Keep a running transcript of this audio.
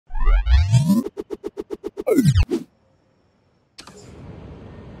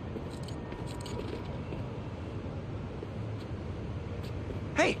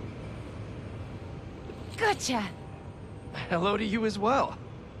Hey! Gotcha! Hello to you as well.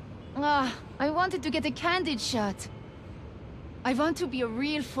 I wanted to get a candid shot. I want to be a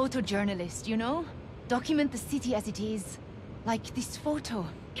real photojournalist, you know? Document the city as it is. Like this photo.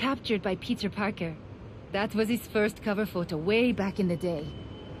 Captured by Peter Parker. That was his first cover photo way back in the day.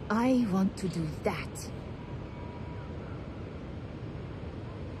 I want to do that.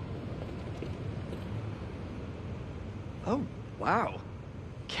 Oh, wow.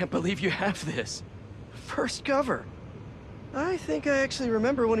 Can't believe you have this. First cover. I think I actually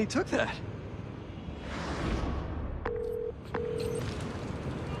remember when he took that.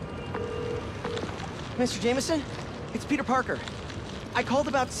 Mr. Jameson, it's Peter Parker. I called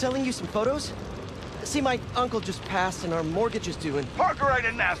about selling you some photos. See, my uncle just passed and our mortgage is due and... Parker, I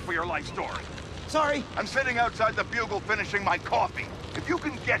didn't ask for your life story. Sorry. I'm sitting outside the Bugle finishing my coffee. If you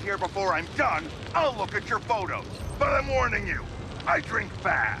can get here before I'm done, I'll look at your photos. But I'm warning you, I drink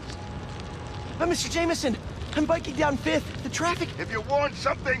fast. Mr. Jameson, I'm biking down 5th. The traffic... If you want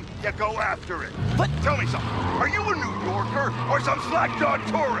something, you go after it. But... Tell me something. Are you a New Yorker or some slack-jawed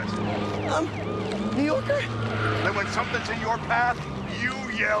tourist? New Yorker? Then when something's in your path, you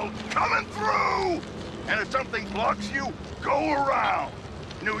yell, "Coming through!" And if something blocks you, go around.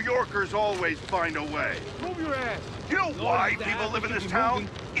 New Yorkers always find a way. Move your ass. You know why people live in this town?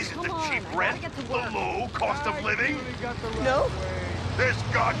 Is it the cheap rent? The low cost of living? No. This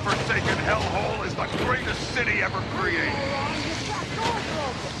godforsaken hellhole is the greatest city ever created.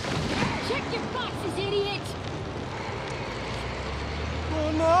 Check your boxes, idiot!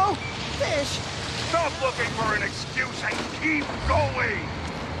 Oh no! Fish! Stop looking for an excuse and keep going!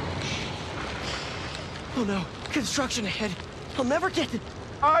 Oh no, construction ahead. I'll never get to...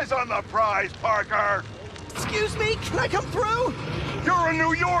 Eyes on the prize, Parker! Excuse me, can I come through? You're a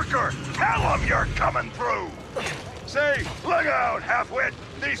New Yorker! Tell them you're coming through! Say, look out, halfwit!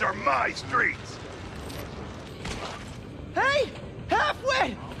 These are my streets! Hey!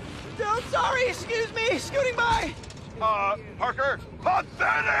 Halfway! Oh, sorry, excuse me, scooting by! Parker?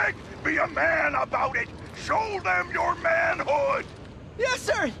 Pathetic! Be a man about it! Show them your manhood! Yes,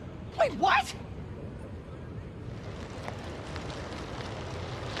 sir! Wait, what?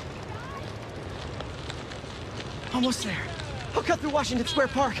 Almost there. I'll cut through Washington Square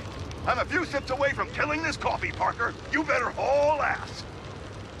Park. I'm a few sips away from killing this coffee, Parker. You better haul ass.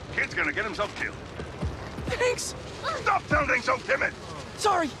 Kid's gonna get himself killed. Thanks! Stop sounding so timid!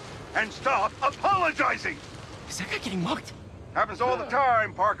 Sorry! And stop apologizing! Is that guy getting mugged? Happens all the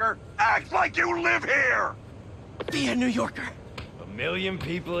time, Parker. Act like you live here! Be a New Yorker. 1 million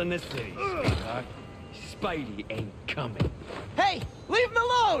people in the city, sweetheart. Spidey ain't coming. Hey! Leave him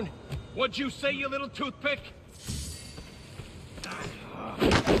alone! What'd you say, you little toothpick?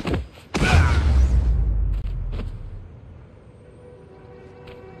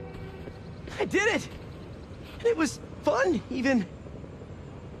 I did it! And it was fun, even.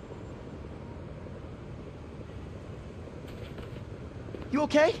 You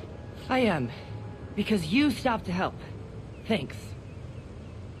okay? I am. Because you stopped to help. Thanks.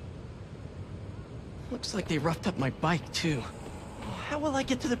 Looks like they roughed up my bike, too. How will I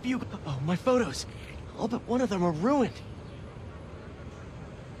get to the Bugle? Oh, my photos. All but one of them are ruined.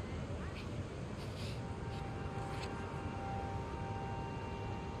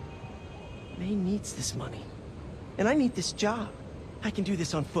 May needs this money. And I need this job. I can do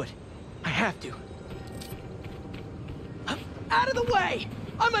this on foot. I have to. Out of the way!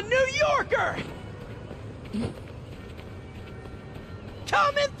 I'm a New Yorker!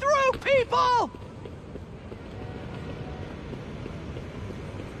 Coming through, people!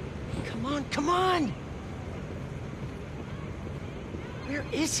 Come on, come on! Where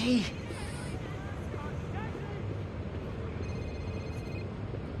is he?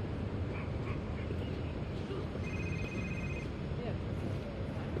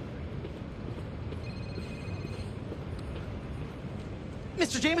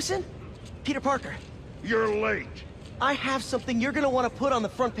 Mr. Jameson? Peter Parker. You're late. I have something you're gonna want to put on the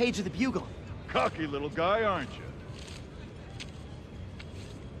front page of the Bugle. Cocky little guy, aren't you?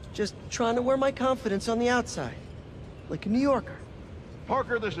 Just trying to wear my confidence on the outside. Like a New Yorker.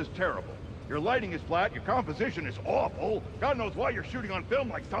 Parker, this is terrible. Your lighting is flat, your composition is awful. God knows why you're shooting on film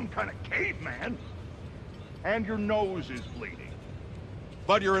like some kind of caveman. And your nose is bleeding.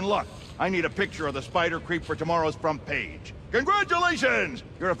 But you're in luck. I need a picture of the spider creep for tomorrow's front page. Congratulations!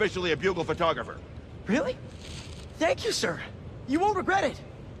 You're officially a Bugle photographer. Really? Thank you, sir. You won't regret it.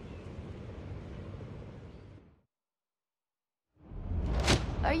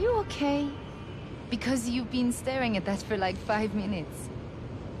 Are you okay? Because you've been staring at that for like 5 minutes.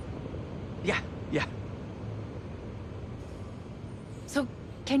 Yeah. So,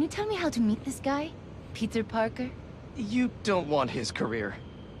 can you tell me how to meet this guy? Peter Parker? You don't want his career.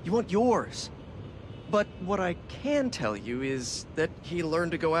 You want yours. But what I can tell you is that he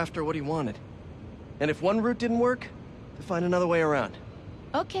learned to go after what he wanted. And if one route didn't work, to find another way around.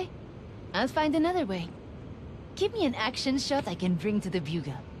 Okay. I'll find another way. Give me an action shot I can bring to the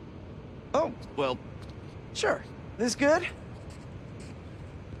Bugle. Oh, well, sure. This good?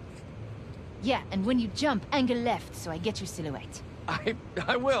 Yeah, and when you jump, angle left so I get your silhouette.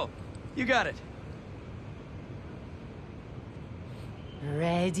 I will. You got it.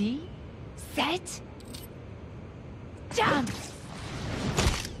 Ready, set, jump!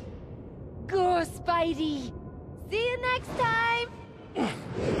 Go, Spidey! See you next time!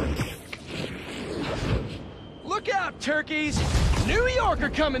 Look out, turkeys! New Yorker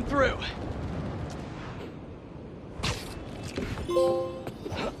coming through!